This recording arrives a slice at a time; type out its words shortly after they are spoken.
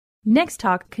Next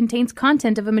Talk contains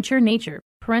content of a mature nature.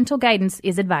 Parental guidance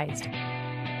is advised.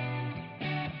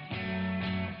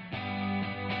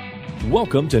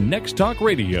 Welcome to Next Talk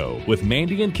Radio with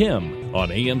Mandy and Kim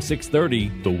on AM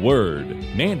 630, The Word.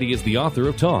 Mandy is the author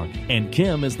of Talk, and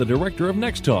Kim is the director of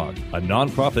Next Talk, a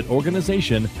nonprofit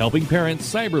organization helping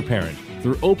parents cyberparent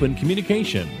through open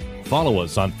communication. Follow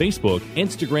us on Facebook,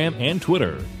 Instagram, and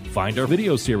Twitter. Find our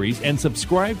video series and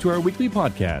subscribe to our weekly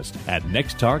podcast at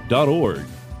nexttalk.org.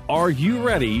 Are you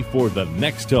ready for the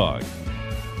Next Talk?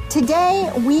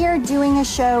 Today, we are doing a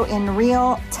show in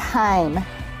real time.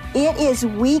 It is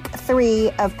week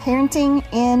 3 of parenting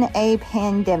in a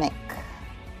pandemic.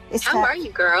 How are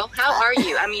you, girl? How are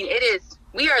you? I mean,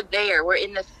 we are there. We're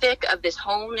in the thick of this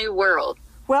whole new world.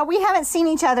 Well, we haven't seen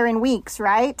each other in weeks,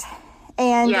 right?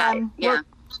 And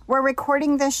we're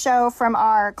recording this show from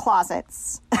our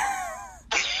closets.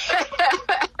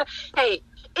 Hey,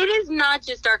 it is not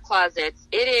just our closets.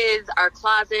 It is our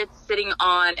closets sitting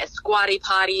on a squatty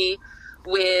potty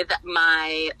with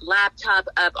my laptop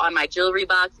up on my jewelry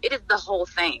box. It is the whole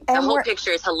thing. The whole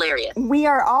picture is hilarious. We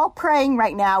are all praying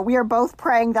right now. We are both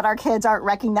praying that our kids aren't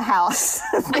wrecking the house.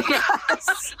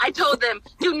 I told them,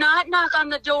 do not knock on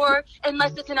the door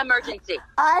unless it's an emergency.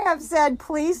 I have said,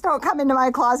 please don't come into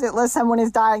my closet unless someone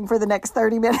is dying for the next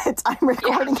 30 minutes. I'm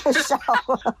recording a show.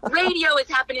 Radio is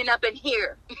happening up in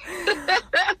here.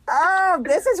 Oh,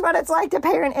 this is what it's like to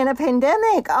parent in a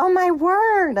pandemic. Oh, my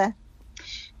word.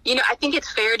 You know, I think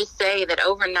it's fair to say that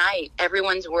overnight,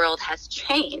 everyone's world has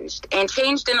changed, and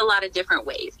changed in a lot of different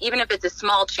ways, even if it's a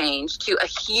small change to a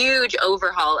huge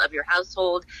overhaul of your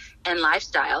household and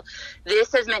lifestyle.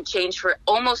 This has meant change for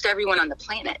almost everyone on the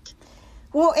planet.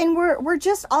 Well, and we're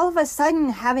just all of a sudden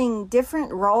having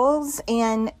different roles,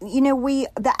 and, you know,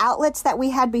 the outlets that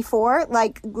we had before,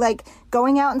 like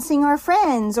going out and seeing our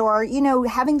friends, or, you know,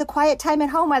 having the quiet time at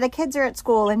home while the kids are at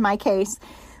school, in my case.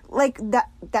 Like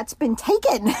that's been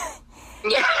taken.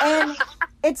 Yeah. And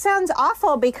it sounds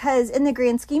awful because in the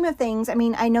grand scheme of things, I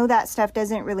mean, I know that stuff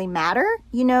doesn't really matter.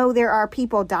 You know, there are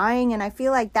people dying, and I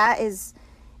feel like that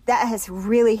has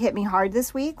really hit me hard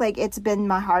this week. Like, it's been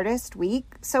my hardest week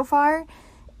so far,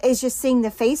 is just seeing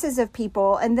the faces of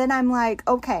people. And then I'm like,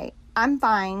 okay, I'm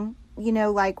fine. You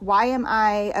know, like, why am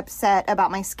I upset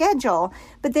about my schedule?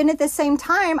 But then at the same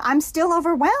time, I'm still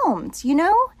overwhelmed, you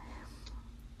know?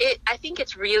 I think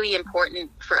it's really important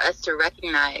for us to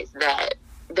recognize that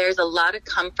there's a lot of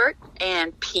comfort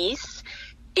and peace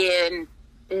in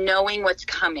knowing what's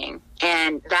coming.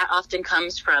 And that often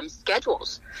comes from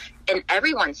schedules. And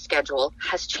everyone's schedule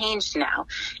has changed now.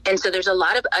 And so there's a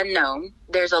lot of unknown.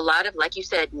 There's a lot of, like you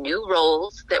said, new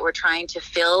roles that we're trying to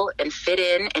fill and fit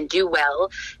in and do well,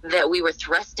 that we were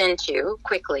thrust into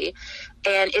quickly.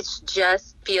 And it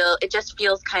just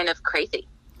feels kind of crazy,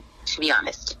 to be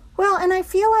honest. Well, and I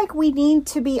feel like we need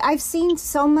to be, I've seen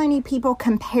so many people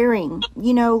comparing,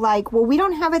 you know, like, well, we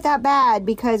don't have it that bad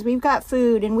because we've got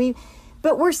food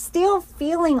but we're still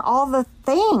feeling all the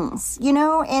things, you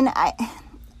know, and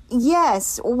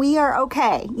yes, we are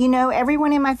okay. You know,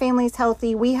 everyone in my family is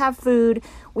healthy. We have food.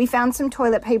 We found some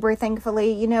toilet paper,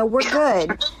 thankfully, you know, we're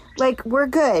good. Like, we're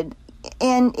good.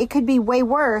 And it could be way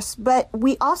worse, but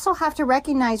we also have to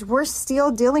recognize we're still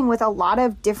dealing with a lot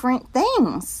of different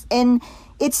things, and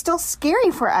it's still scary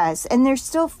for us, and there's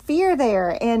still fear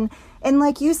there. And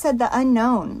like you said, the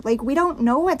unknown, like, we don't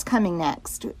know what's coming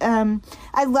next.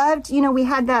 I loved, you know, we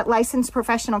had that licensed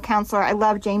professional counselor. I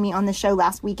loved Jamie on the show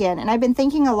last weekend. And I've been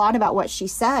thinking a lot about what she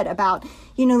said about,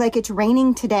 you know, like, it's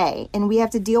raining today and we have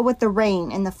to deal with the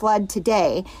rain and the flood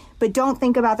today, but don't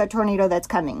think about the tornado that's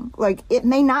coming. Like, it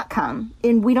may not come,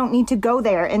 and we don't need to go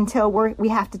there until we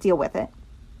have to deal with it.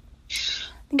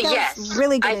 I think that's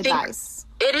really good advice.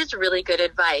 It is really good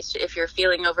advice if you're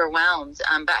feeling overwhelmed.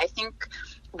 But I think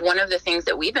one of the things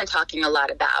that we've been talking a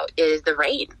lot about is the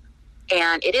rain.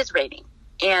 And it is raining.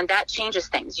 And that changes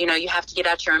things. You know, you have to get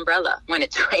out your umbrella when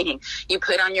it's raining. You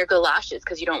put on your galoshes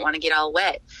because you don't want to get all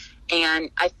wet.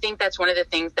 And I think that's one of the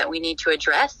things that we need to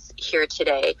address here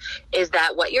today, is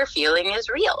that what you're feeling is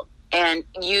real. And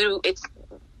it's,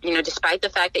 you know, despite the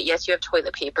fact that, yes, you have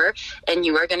toilet paper and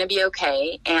you are going to be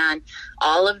okay and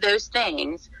all of those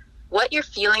things, what you're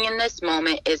feeling in this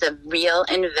moment is a real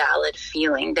and valid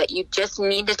feeling that you just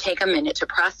need to take a minute to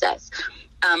process.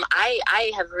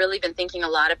 I have really been thinking a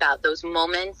lot about those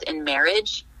moments in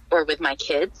marriage or with my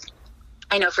kids.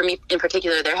 I know for me in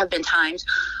particular, there have been times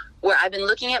where I've been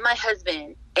looking at my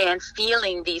husband and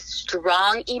feeling these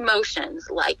strong emotions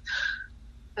like,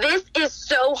 this is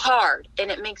so hard, and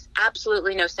it makes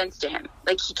absolutely no sense to him.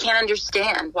 Like, he can't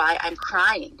understand why I'm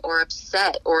crying or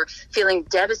upset or feeling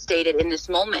devastated in this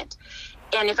moment.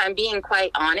 And if I'm being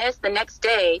quite honest, the next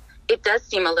day, it does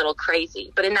seem a little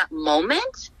crazy. But in that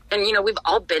moment, and, you know, we've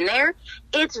all been there,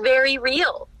 it's very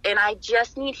real. And I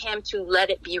just need him to let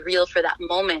it be real for that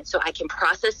moment so I can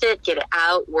process it, get it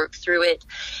out, work through it,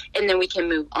 and then we can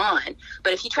move on.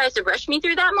 But if he tries to rush me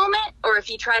through that moment, or if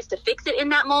he tries to fix it in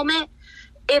that moment,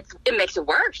 it makes it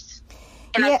worse.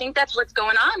 And I think that's what's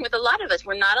going on with a lot of us.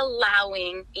 We're not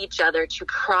allowing each other to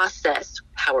process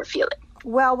how we're feeling.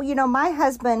 Well, you know, my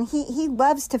husband, he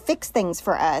loves to fix things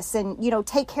for us and, you know,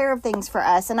 take care of things for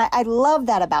us. And I love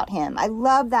that about him. I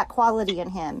love that quality in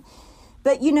him.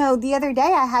 But, you know, the other day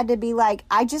I had to be like,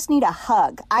 I just need a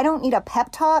hug. I don't need a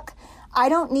pep talk. I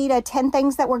don't need a 10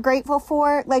 things that we're grateful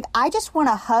for. Like, I just want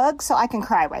a hug so I can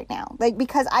cry right now. Like,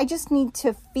 because I just need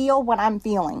to feel what I'm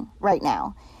feeling right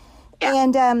now.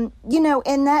 And, you know,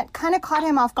 and that kind of caught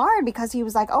him off guard because he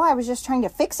was like, oh, I was just trying to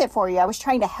fix it for you. I was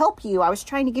trying to help you. I was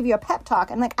trying to give you a pep talk.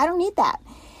 I'm like, I don't need that.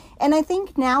 And I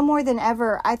think now more than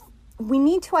ever, we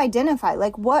need to identify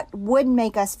like what would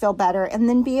make us feel better and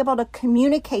then be able to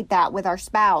communicate that with our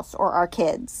spouse or our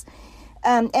kids.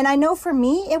 And I know for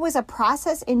me, it was a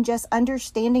process in just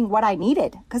understanding what I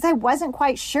needed because I wasn't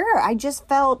quite sure. I just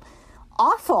felt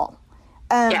awful.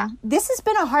 This has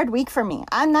been a hard week for me.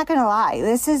 I'm not going to lie.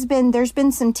 There's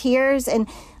been some tears. And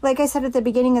like I said at the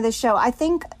beginning of the show, I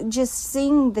think just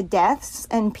seeing the deaths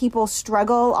and people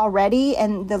struggle already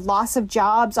and the loss of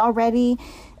jobs already,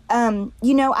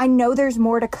 you know, I know there's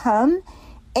more to come.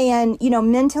 And, you know,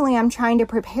 mentally I'm trying to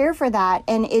prepare for that.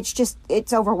 And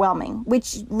it's overwhelming,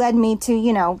 which led me to,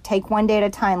 you know, take one day at a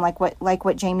time, like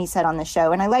what Jamie said on the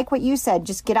show. And I like what you said,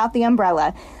 just get out the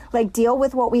umbrella, like deal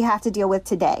with what we have to deal with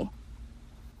today.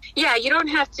 Yeah, you don't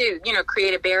have to, you know,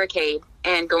 create a barricade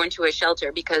and go into a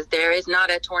shelter because there is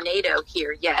not a tornado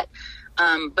here yet.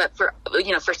 But for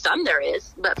some there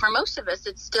is, but for most of us,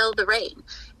 it's still the rain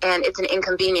and it's an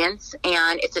inconvenience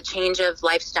and it's a change of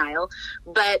lifestyle,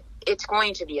 but it's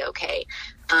going to be okay.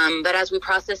 But as we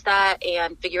process that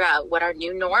and figure out what our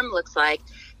new norm looks like,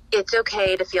 it's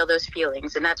okay to feel those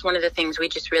feelings. And that's one of the things we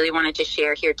just really wanted to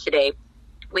share here today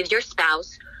with your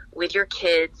spouse, with your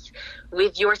kids,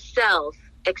 with yourself.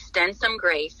 Extend some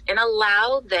grace and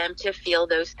allow them to feel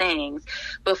those things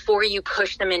before you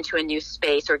push them into a new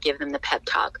space or give them the pep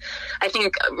talk. I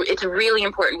think it's really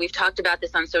important. We've talked about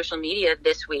this on social media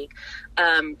this week.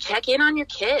 Check in on your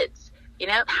kids. You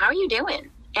know, how are you doing?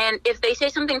 And if they say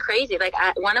something crazy, like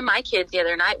one of my kids the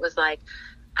other night was like,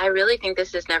 I really think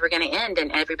this is never going to end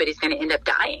and everybody's going to end up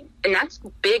dying. And that's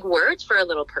big words for a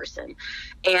little person.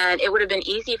 And it would have been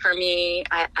easy for me.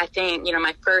 I think, you know,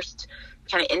 my first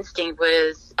kind of instinct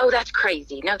was, oh, that's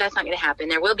crazy. No, that's not going to happen.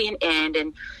 There will be an end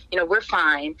and, you know, we're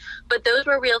fine. But those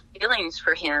were real feelings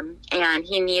for him and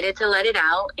he needed to let it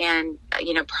out and,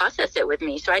 you know, process it with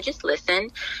me. So I just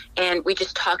listened and we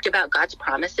just talked about God's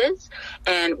promises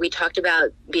and we talked about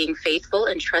being faithful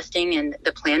and trusting in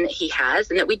the plan that he has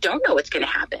and that we don't know what's going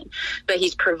to happen, but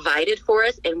he's provided for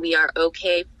us and we are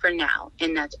okay for now.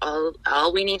 And that's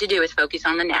all we need to do is focus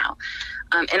on the now.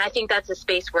 And I think that's a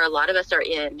space where a lot of us are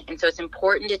in. And so it's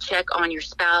important to check on your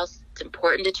spouse. It's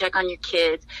important to check on your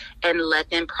kids and let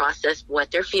them process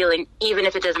what they're feeling, even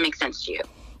if it doesn't make sense to you.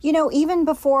 You know, even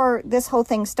before this whole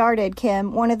thing started,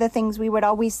 Kim, one of the things we would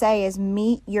always say is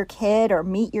meet your kid or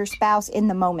meet your spouse in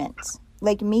the moment.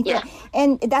 Like meet them.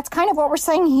 And that's kind of what we're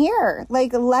saying here.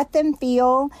 Like let them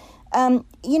feel,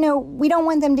 you know, we don't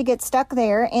want them to get stuck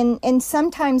there. And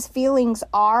sometimes feelings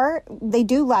they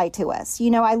do lie to us.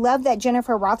 You know, I love that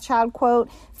Jennifer Rothschild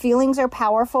quote, feelings are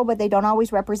powerful, but they don't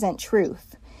always represent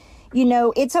truth. You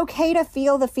know, it's okay to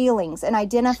feel the feelings and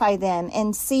identify them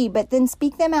and see, but then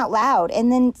speak them out loud and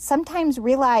then sometimes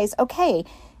realize, okay,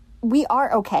 we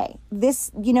are okay.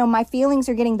 This, you know, my feelings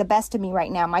are getting the best of me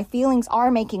right now. My feelings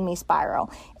are making me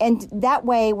spiral. And that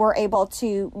way we're able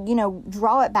to, you know,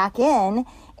 draw it back in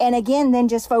and again, then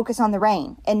just focus on the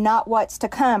rain and not what's to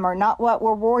come or not what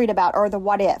we're worried about or the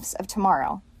what ifs of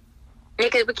tomorrow.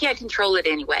 Because we can't control it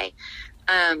anyway.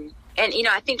 And, you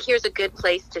know, I think here's a good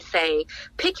place to say,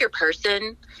 pick your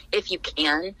person if you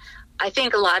can. I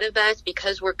think a lot of us,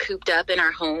 because we're cooped up in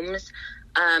our homes,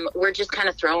 we're just kind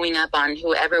of throwing up on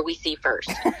whoever we see first.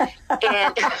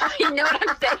 And you know what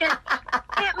I'm saying?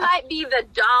 It might be the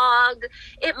dog.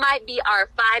 It might be our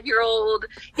 5-year-old.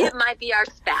 It might be our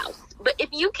spouse. But if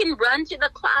you can run to the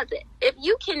closet, if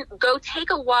you can go take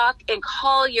a walk and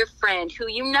call your friend who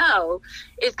you know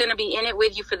is going to be in it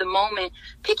with you for the moment,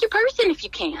 pick your person if you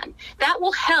can. That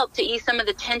will help to ease some of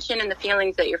the tension and the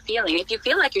feelings that you're feeling. If you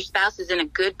feel like your spouse is in a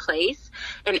good place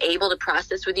and able to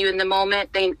process with you in the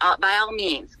moment, then by all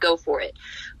means, go for it.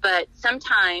 But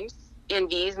sometimes in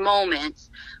these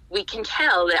moments, we can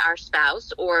tell that our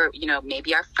spouse or,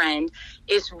 maybe our friend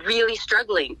is really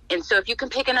struggling. And so if you can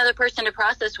pick another person to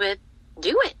process with,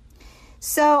 do it.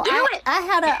 So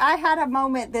I had a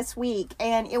moment this week,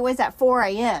 and it was at 4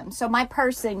 a.m. So my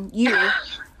person, you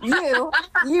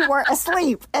were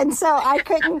asleep, and so I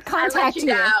couldn't contact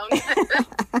you.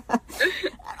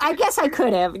 I guess I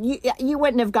could have. You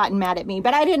wouldn't have gotten mad at me,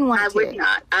 but I didn't want to. I would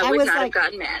not. I would not have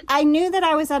gotten mad. I knew that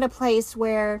I was at a place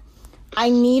where I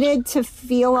needed to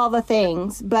feel all the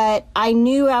things, but I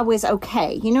knew I was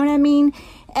okay. You know what I mean?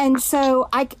 And so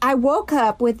I woke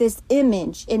up with this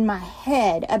image in my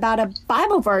head about a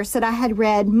Bible verse that I had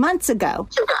read months ago.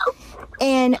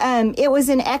 And it was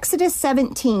in Exodus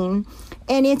 17.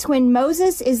 And it's when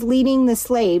Moses is leading the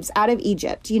slaves out of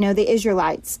Egypt, the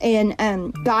Israelites.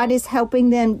 And God is helping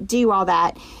them do all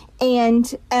that.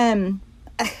 And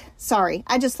sorry,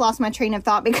 I just lost my train of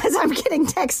thought because I'm getting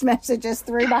text messages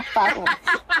through my phone.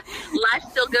 Life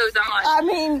still goes on. I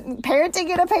mean, parenting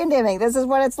in a pandemic. This is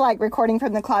what it's like, recording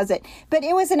from the closet. But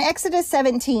it was in Exodus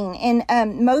 17,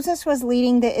 and Moses was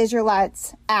leading the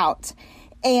Israelites out.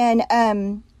 And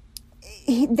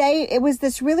it was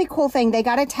this really cool thing. They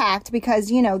got attacked because,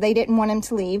 they didn't want him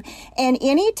to leave. And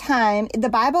anytime, the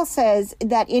Bible says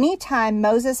that anytime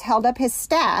Moses held up his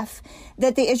staff,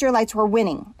 that the Israelites were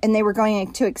winning and they were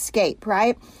going to escape,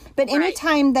 right? But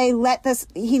anytime he let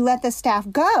the staff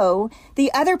go,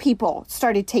 the other people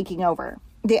started taking over.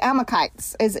 The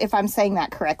Amalekites, if I'm saying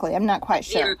that correctly. I'm not quite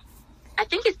sure. I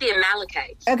think it's the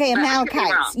Amalekites. Okay,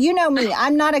 Amalekites. You know me.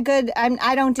 I'm not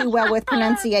I don't do well with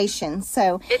pronunciation.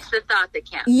 So it's the thought that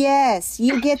counts. Yes,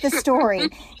 you get the story.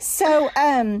 So,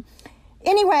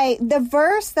 anyway, the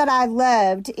verse that I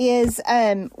loved is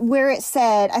where it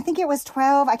said, I think it was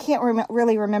 12. I can't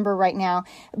really remember right now.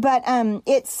 But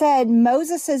it said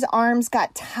Moses' arms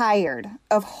got tired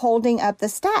of holding up the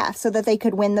staff so that they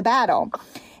could win the battle.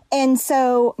 And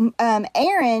so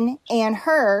Aaron and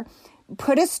Hur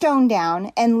put a stone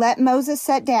down and let Moses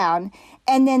sit down.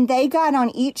 And then they got on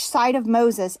each side of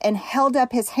Moses and held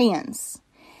up his hands.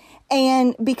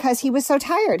 And because he was so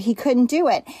tired, he couldn't do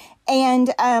it.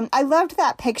 And I loved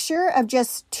that picture of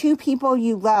just two people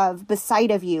you love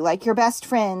beside of you, like your best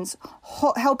friends,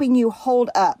 helping you hold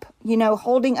up,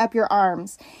 holding up your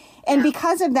arms. And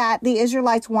because of that, the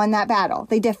Israelites won that battle.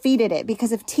 They defeated it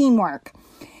because of teamwork.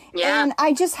 Yeah. And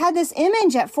I just had this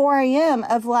image at 4 a.m.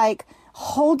 of like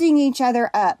holding each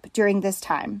other up during this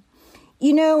time.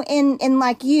 And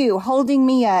like you holding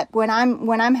me up when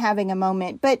I'm having a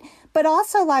moment, but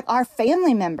also like our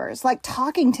family members, like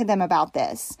talking to them about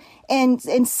this and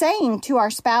saying to our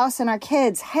spouse and our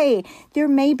kids, hey, there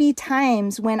may be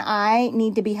times when I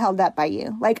need to be held up by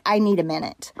you. Like I need a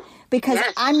minute because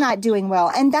I'm not doing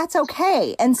well, and that's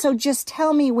okay. And so just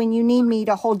tell me when you need me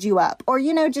to hold you up, or,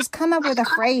 just come up with a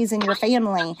phrase in your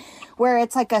family where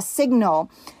it's like a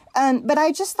signal. But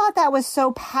I just thought that was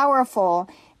so powerful.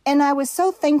 And I was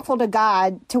so thankful to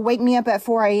God to wake me up at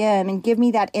 4 a.m. and give me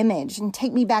that image and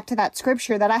take me back to that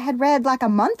scripture that I had read like a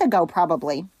month ago,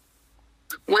 probably.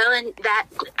 Well, and that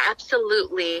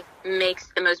absolutely makes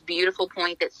the most beautiful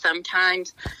point that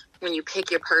sometimes when you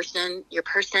pick your person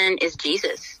is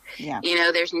Jesus. Yeah.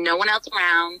 There's no one else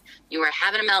around. You are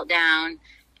having a meltdown.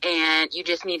 And you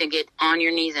just need to get on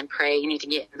your knees and pray. You need to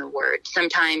get in the Word.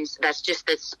 Sometimes that's just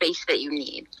the space that you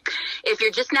need. If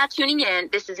you're just now tuning in,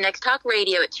 this is Next Talk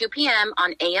Radio at 2 p.m.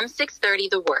 on AM 630,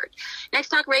 The Word. Next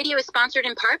Talk Radio is sponsored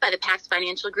in part by the Pax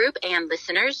Financial Group and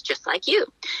listeners just like you.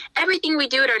 Everything we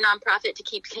do at our nonprofit to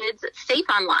keep kids safe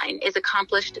online is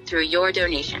accomplished through your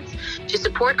donations. To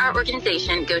support our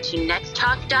organization, go to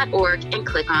nexttalk.org and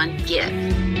click on Give.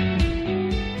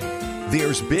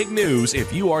 There's big news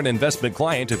if you are an investment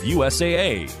client of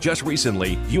USAA. Just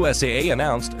recently, USAA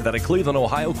announced that a Cleveland,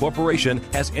 Ohio corporation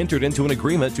has entered into an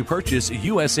agreement to purchase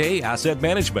USAA Asset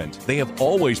Management. They have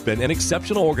always been an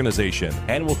exceptional organization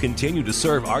and will continue to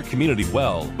serve our community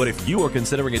well. But if you are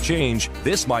considering a change,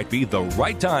 this might be the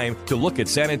right time to look at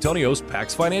San Antonio's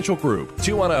Pax Financial Group.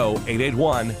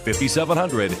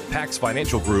 210-881-5700,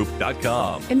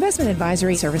 PaxFinancialGroup.com. Investment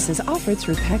advisory services offered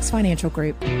through Pax Financial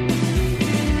Group.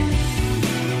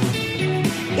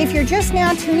 If you're just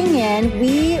now tuning in,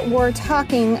 we were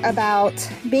talking about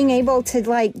being able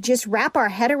to just wrap our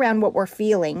head around what we're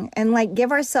feeling and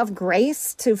give ourselves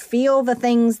grace to feel the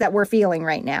things that we're feeling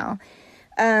right now.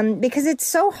 Because it's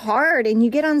so hard, and you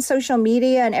get on social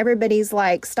media and everybody's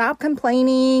like, stop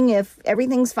complaining if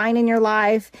everything's fine in your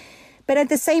life. But at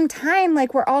the same time,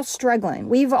 we're all struggling.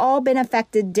 We've all been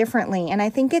affected differently. And I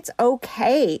think it's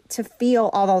okay to feel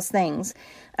all those things.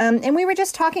 And we were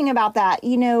just talking about that.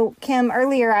 Kim,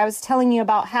 earlier I was telling you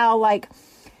about how,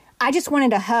 I just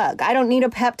wanted a hug. I don't need a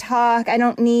pep talk.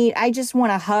 I just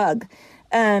want a hug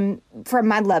from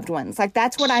my loved ones. Like,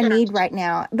 that's what I need right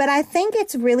now. But I think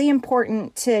it's really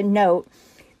important to note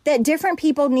that different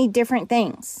people need different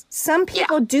things. Some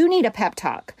people do need a pep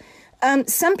talk.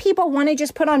 Some people want to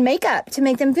just put on makeup to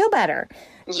make them feel better.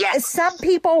 Yes. Some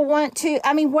people want to,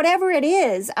 whatever it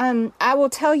is, I will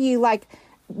tell you, like,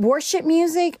 worship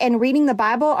music and reading the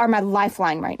Bible are my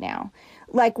lifeline right now.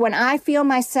 Like, when I feel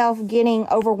myself getting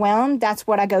overwhelmed, that's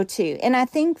what I go to. And I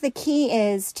think the key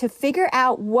is to figure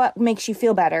out what makes you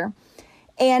feel better.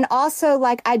 And also,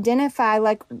 like, identify,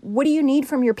 like, what do you need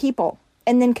from your people?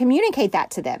 And then communicate that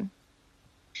to them.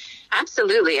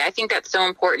 Absolutely. I think that's so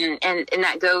important. And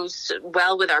that goes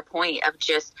well with our point of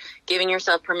just giving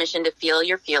yourself permission to feel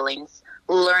your feelings,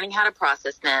 learning how to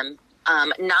process them,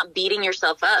 not beating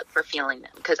yourself up for feeling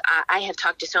them. Because I have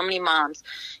talked to so many moms,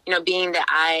 being that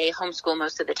I homeschool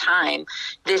most of the time,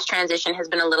 this transition has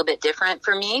been a little bit different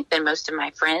for me than most of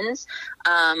my friends.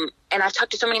 And I've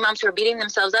talked to so many moms who are beating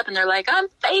themselves up and they're like, I'm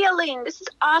failing. This is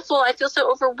awful. I feel so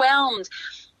overwhelmed.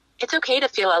 It's okay to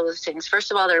feel all those things.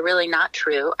 First of all, they're really not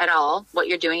true at all. What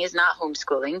you're doing is not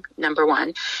homeschooling, number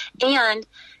one. And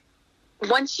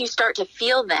once you start to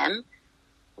feel them,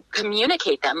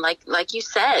 communicate them, like you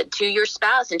said, to your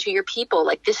spouse and to your people.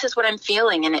 Like, this is what I'm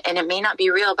feeling, and it may not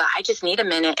be real, but I just need a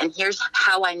minute, and here's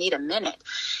how I need a minute.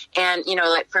 And,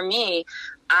 like for me,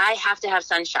 I have to have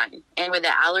sunshine. And with the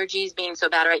allergies being so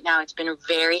bad right now, it's been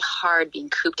very hard being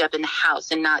cooped up in the house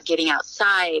and not getting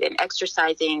outside and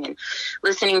exercising and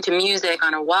listening to music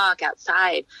on a walk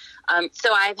outside.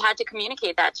 So I've had to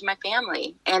communicate that to my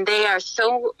family. And they are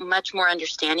so much more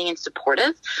understanding and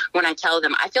supportive when I tell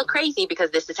them I feel crazy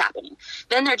because this is happening.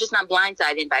 Then they're just not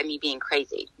blindsided by me being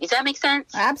crazy. Does that make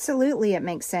sense? Absolutely, it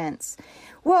makes sense.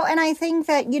 Well, and I think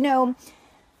that,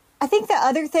 I think the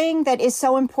other thing that is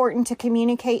so important to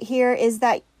communicate here is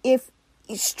that if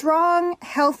strong,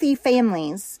 healthy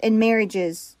families and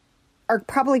marriages are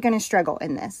probably going to struggle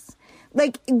in this.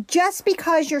 Like, just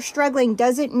because you're struggling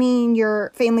doesn't mean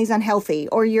your family's unhealthy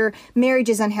or your marriage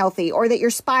is unhealthy or that you're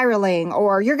spiraling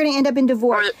or you're going to end up in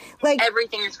divorce. Or like,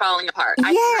 everything is falling apart.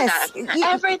 Yes.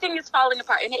 Everything is falling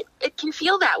apart. And it can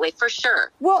feel that way for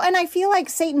sure. Well, and I feel like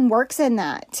Satan works in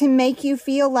that to make you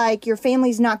feel like your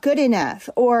family's not good enough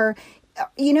or,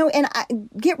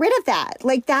 get rid of that.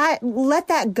 Like that, let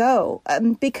that go.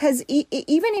 Because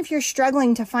even if you're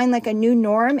struggling to find like a new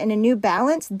norm and a new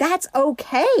balance, that's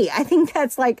okay. I think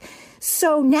that's like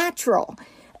so natural.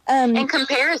 And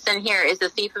comparison here is the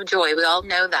thief of joy. We all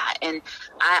know that. And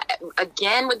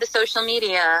again, with the social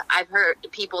media, I've heard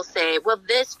people say, well,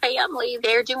 this family,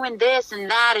 they're doing this and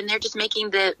that, and they're just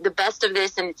making the best of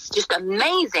this. And it's just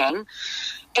amazing.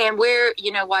 And we're,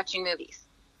 watching movies.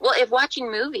 Well, if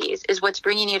watching movies is what's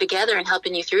bringing you together and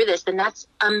helping you through this, then that's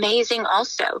amazing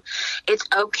also. It's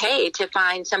okay to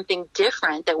find something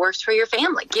different that works for your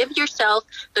family. Give yourself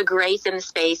the grace and the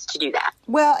space to do that.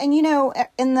 Well, and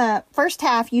in the first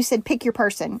half, you said pick your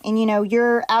person. And,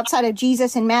 you're outside of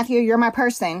Jesus and Matthew, you're my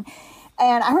person.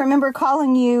 And I remember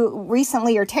calling you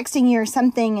recently or texting you or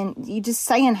something and you just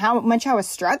saying how much I was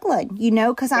struggling,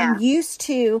 because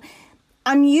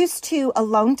I'm used to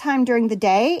alone time during the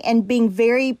day and being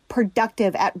very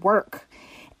productive at work.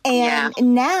 And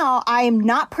now I am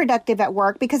not productive at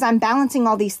work because I'm balancing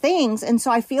all these things. And so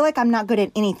I feel like I'm not good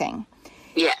at anything.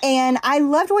 Yeah. And I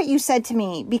loved what you said to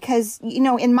me because,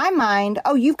 in my mind,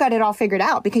 you've got it all figured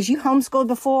out because you homeschooled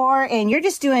before and you're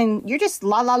just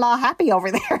la happy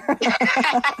over there.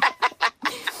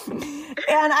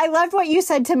 And I loved what you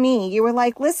said to me. You were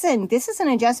like, listen, this is an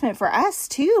adjustment for us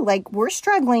too. Like, we're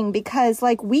struggling because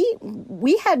like we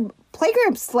had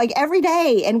playgroups like every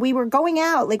day and we were going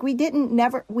out. Like we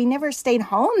never stayed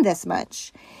home this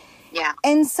much. Yeah.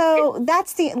 And so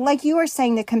that's like you were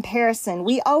saying, the comparison.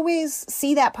 We always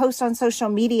see that post on social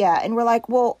media and we're like,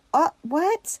 well,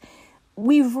 what?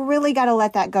 We've really got to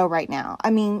let that go right now.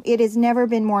 I mean, it has never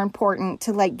been more important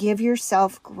to like give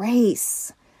yourself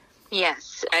grace.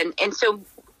 Yes. And so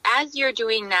as you're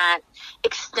doing that,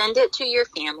 extend it to your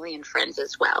family and friends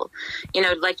as well.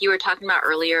 Like you were talking about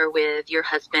earlier with your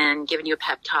husband giving you a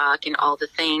pep talk and all the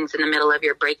things in the middle of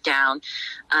your breakdown.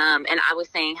 And I was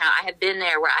saying how I have been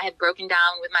there where I have broken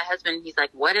down with my husband. He's like,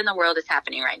 what in the world is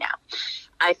happening right now?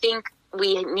 I think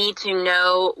we need to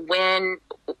know when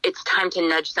it's time to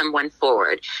nudge someone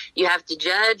forward. You have to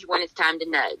judge when it's time to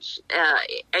nudge.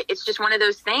 It's just one of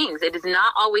those things. It is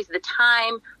not always the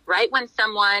time right when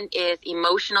someone is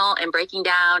emotional and breaking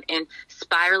down and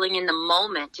spiraling in the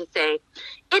moment to say,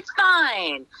 it's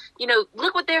fine.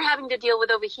 Look what they're having to deal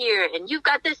with over here. And you've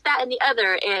got this, that, and the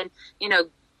other. And,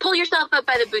 pull yourself up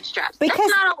by the bootstraps. Because that's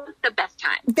not always the best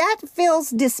time. That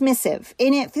feels dismissive,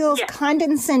 and it feels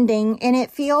condescending, and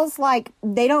it feels like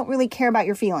they don't really care about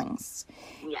your feelings.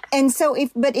 Yes. And so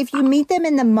if you meet them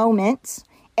in the moment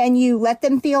and you let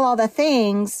them feel all the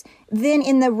things, then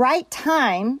in the right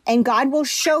time, and God will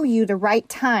show you the right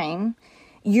time,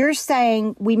 you're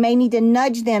saying we may need to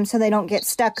nudge them so they don't get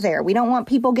stuck there. We don't want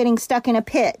people getting stuck in a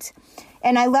pit.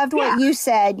 And I loved what you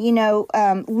said,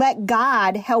 let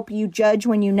God help you judge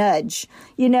when you nudge,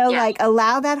 like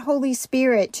allow that Holy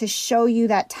Spirit to show you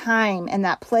that time and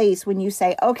that place when you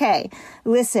say, okay,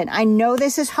 listen, I know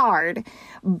this is hard,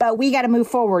 but we got to move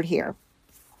forward here.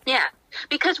 Yeah.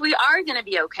 Because we are going to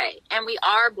be okay, and we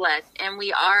are blessed, and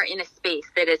we are in a space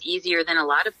that is easier than a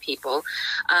lot of people.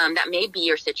 That may be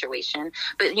your situation,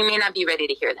 but you may not be ready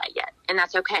to hear that yet, and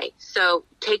that's okay. So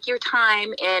take your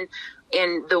time in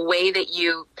the way that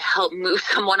you help move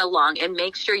someone along, and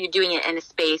make sure you're doing it in a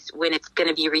space when it's going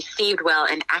to be received well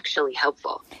and actually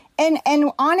helpful. And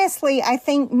honestly, I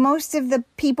think most of the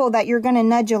people that you're going to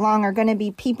nudge along are going to be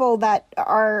people that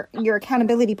are your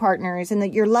accountability partners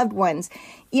and your loved ones.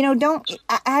 I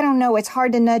don't know. It's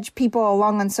hard to nudge people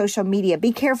along on social media.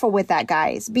 Be careful with that,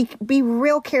 guys. Be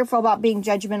real careful about being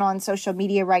judgmental on social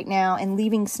media right now and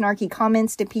leaving snarky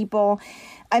comments to people.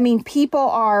 I mean,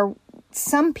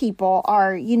 some people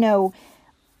are,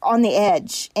 on the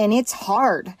edge, and it's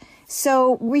hard.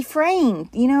 So refrain,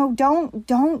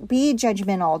 don't be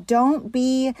judgmental. Don't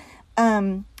be,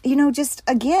 just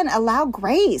again, allow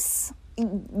grace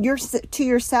to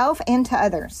yourself and to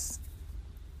others.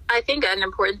 I think an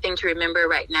important thing to remember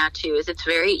right now, too, is it's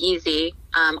very easy.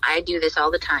 I do this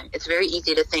all the time. It's very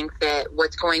easy to think that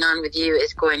what's going on with you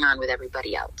is going on with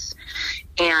everybody else.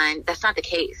 And that's not the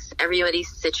case.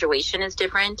 Everybody's situation is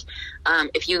different.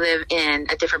 If you live in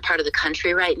a different part of the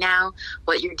country right now,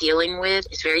 what you're dealing with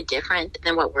is very different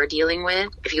than what we're dealing with.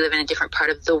 If you live in a different part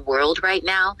of the world right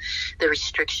now, the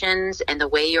restrictions and the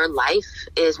way your life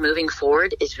is moving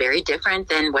forward is very different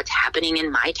than what's happening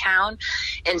in my town.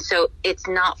 And so it's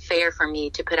not fair for me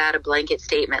to put out a blanket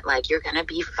statement like, you're going to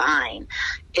be fine.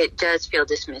 It does feel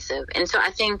dismissive. And so I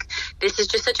think this is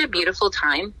just such a beautiful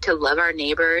time to love our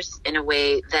neighbors in a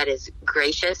way that is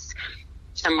gracious,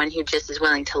 someone who just is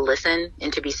willing to listen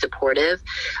and to be supportive,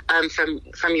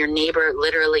 from your neighbor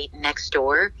literally next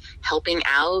door, helping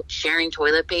out, sharing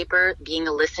toilet paper, being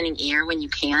a listening ear when you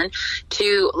can,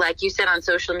 to, like you said, on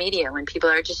social media, when people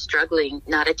are just struggling,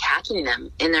 not attacking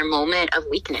them in their moment of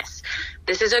weakness.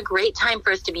 This is a great time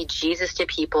for us to be Jesus to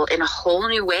people in a whole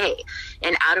new way,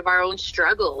 and out of our own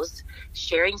struggles,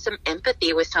 sharing some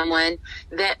empathy with someone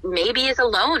that maybe is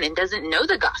alone and doesn't know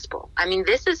the gospel. I mean,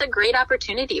 this is a great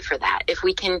opportunity for that. If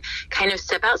we can kind of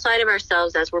step outside of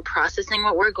ourselves as we're processing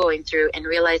what we're going through and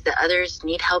realize that others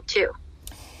need help too.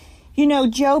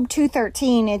 Job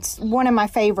 2:13, it's one of my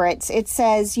favorites. It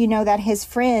says, that his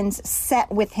friends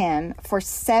sat with him for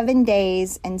 7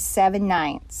 days and 7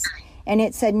 nights. And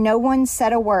it said, no one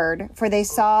said a word, for they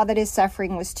saw that his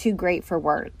suffering was too great for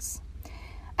words.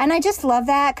 And I just love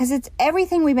that, because it's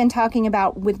everything we've been talking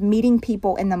about with meeting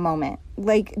people in the moment,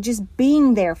 like just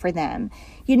being there for them,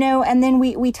 and then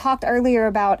we talked earlier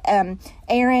about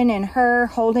Aaron and her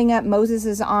holding up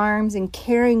Moses's arms and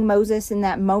carrying Moses in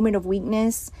that moment of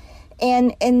weakness.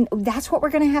 And that's what we're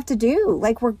going to have to do.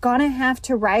 Like, we're going to have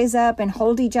to rise up and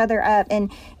hold each other up.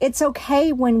 And it's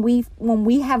okay when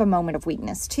we have a moment of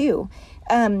weakness too.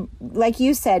 Like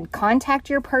you said, contact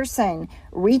your person,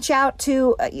 reach out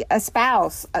to a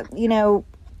spouse,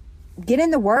 get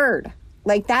in the Word.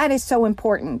 Like, that is so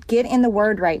important. Get in the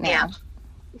Word right now.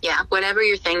 Yeah, whatever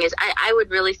your thing is, I would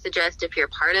really suggest, if you're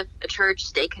part of a church,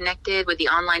 stay connected with the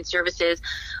online services.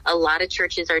 A lot of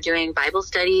churches are doing Bible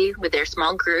study with their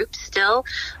small groups still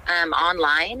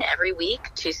online every week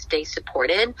to stay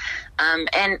supported.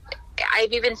 And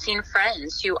I've even seen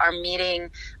friends who are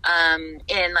meeting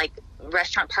in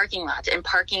restaurant parking lots and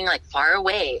parking far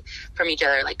away from each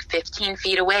other, 15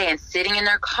 feet away, and sitting in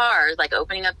their cars,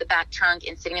 opening up the back trunk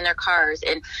and sitting in their cars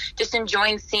and just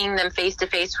enjoying seeing them face to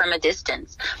face from a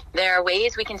distance. There are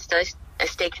ways we can still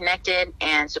stay connected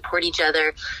and support each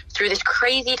other through this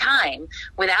crazy time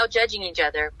without judging each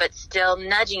other, but still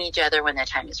nudging each other when the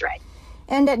time is right.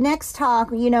 And at Next Talk,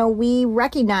 we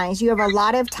recognize you have a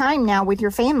lot of time now with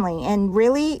your family, and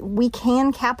really we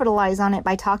can capitalize on it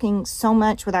by talking so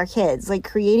much with our kids,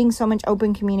 creating so much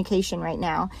open communication right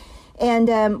now.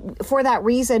 And for that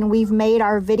reason, we've made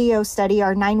our video study,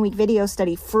 our 9-week video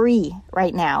study, free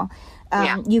right now.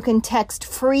 You can text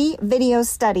free video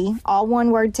study, all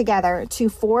one word together, to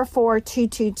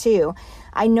 44222.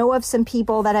 I know of some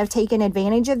people that have taken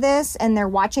advantage of this, and they're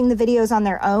watching the videos on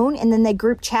their own, and then they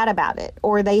group chat about it,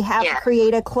 or they have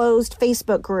create a closed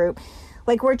Facebook group.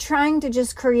 Like, we're trying to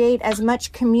just create as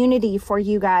much community for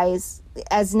you guys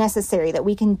as necessary that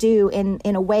we can do in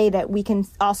a way that we can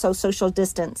also social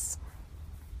distance.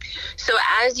 So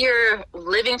as you're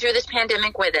living through this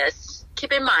pandemic with us,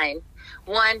 keep in mind,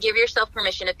 1, give yourself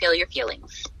permission to feel your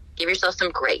feelings. Give yourself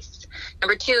some grace.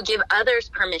 Number 2, give others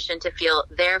permission to feel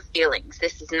their feelings.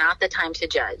 This is not the time to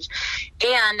judge.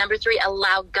 And number 3,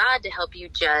 allow God to help you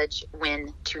judge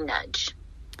when to nudge.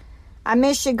 I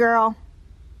miss you, girl.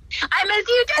 I miss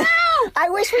you too. I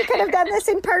wish we could have done this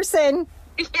in person.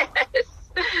 Yes.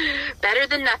 Better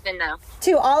than nothing, though.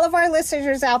 To all of our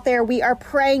listeners out there, we are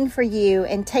praying for you,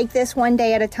 and take this one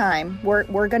day at a time.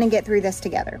 We're going to get through this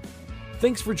together.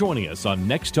 Thanks for joining us on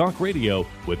Next Talk Radio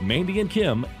with Mandy and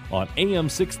Kim on AM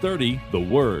 630, The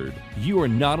Word. You are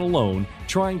not alone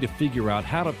trying to figure out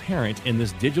how to parent in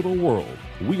this digital world.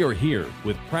 We are here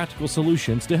with practical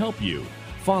solutions to help you.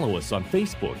 Follow us on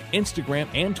Facebook, Instagram,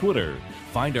 and Twitter.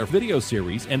 Find our video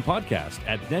series and podcast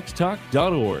at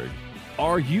nexttalk.org.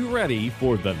 Are you ready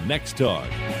for the next talk?